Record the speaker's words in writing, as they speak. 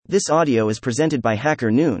This audio is presented by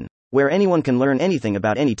Hacker Noon, where anyone can learn anything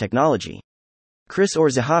about any technology. Chris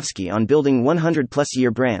Orzechowski on Building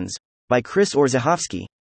 100-Plus-Year Brands, by Chris Orzechowski.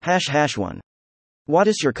 #1. What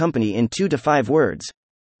is your company in 2 to 5 words?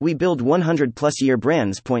 We build 100-plus-year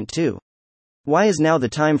brands. Point 2. Why is now the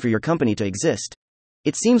time for your company to exist?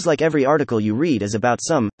 It seems like every article you read is about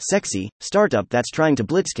some sexy startup that's trying to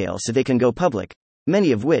blitzscale so they can go public,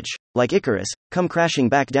 many of which, like Icarus, come crashing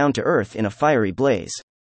back down to earth in a fiery blaze.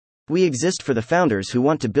 We exist for the founders who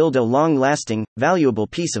want to build a long-lasting, valuable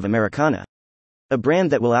piece of Americana. A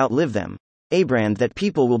brand that will outlive them. A brand that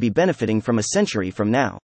people will be benefiting from a century from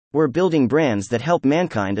now. We're building brands that help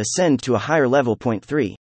mankind ascend to a higher level. Point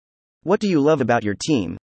 3. What do you love about your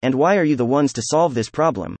team, and why are you the ones to solve this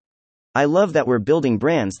problem? I love that we're building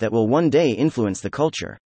brands that will one day influence the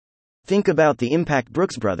culture. Think about the impact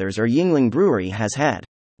Brooks Brothers or Yingling Brewery has had.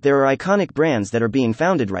 There are iconic brands that are being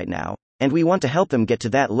founded right now, and we want to help them get to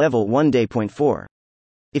that level one day. Point 4.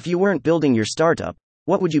 If you weren't building your startup,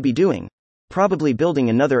 what would you be doing? Probably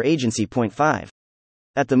building another agency. Point 5.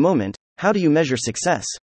 At the moment, how do you measure success?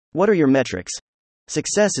 What are your metrics?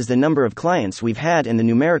 Success is the number of clients we've had and the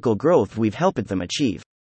numerical growth we've helped them achieve.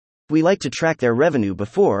 We like to track their revenue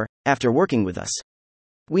before, after working with us.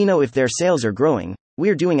 We know if their sales are growing,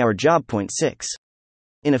 we're doing our job. Point 6.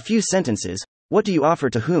 In a few sentences, what do you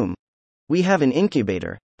offer to whom? We have an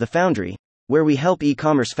incubator, The Foundry, where we help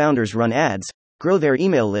e-commerce founders run ads, grow their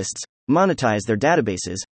email lists, monetize their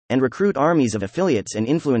databases, and recruit armies of affiliates and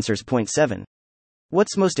influencers. Point 7.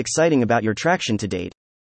 What's most exciting about your traction to date?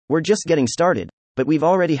 We're just getting started, but we've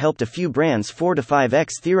already helped a few brands 4 to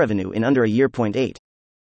 5x their revenue in under a year. Point 8.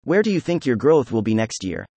 Where do you think your growth will be next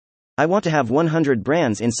year? I want to have 100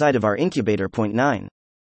 brands inside of our incubator. Point 9.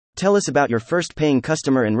 Tell us about your first paying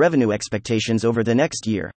customer and revenue expectations over the next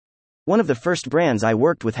year. One of the first brands I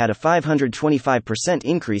worked with had a 525%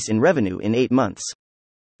 increase in revenue in 8 months.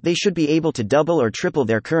 They should be able to double or triple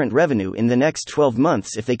their current revenue in the next 12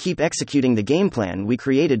 months if they keep executing the game plan we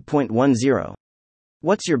created. Point 10.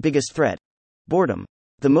 What's your biggest threat? Boredom.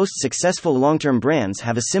 The most successful long-term brands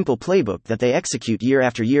have a simple playbook that they execute year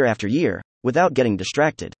after year after year, without getting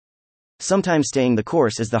distracted. Sometimes staying the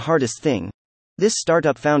course is the hardest thing. This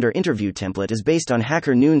startup founder interview template is based on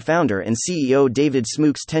Hacker Noon founder and CEO David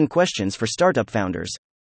Smook's 10 questions for startup founders.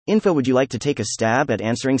 Info. Would you like to take a stab at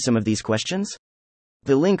answering some of these questions?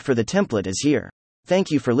 The link for the template is here. Thank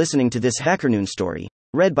you for listening to this Hacker Noon story,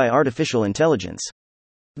 read by Artificial Intelligence.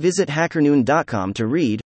 Visit hackernoon.com to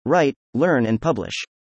read, write, learn, and publish.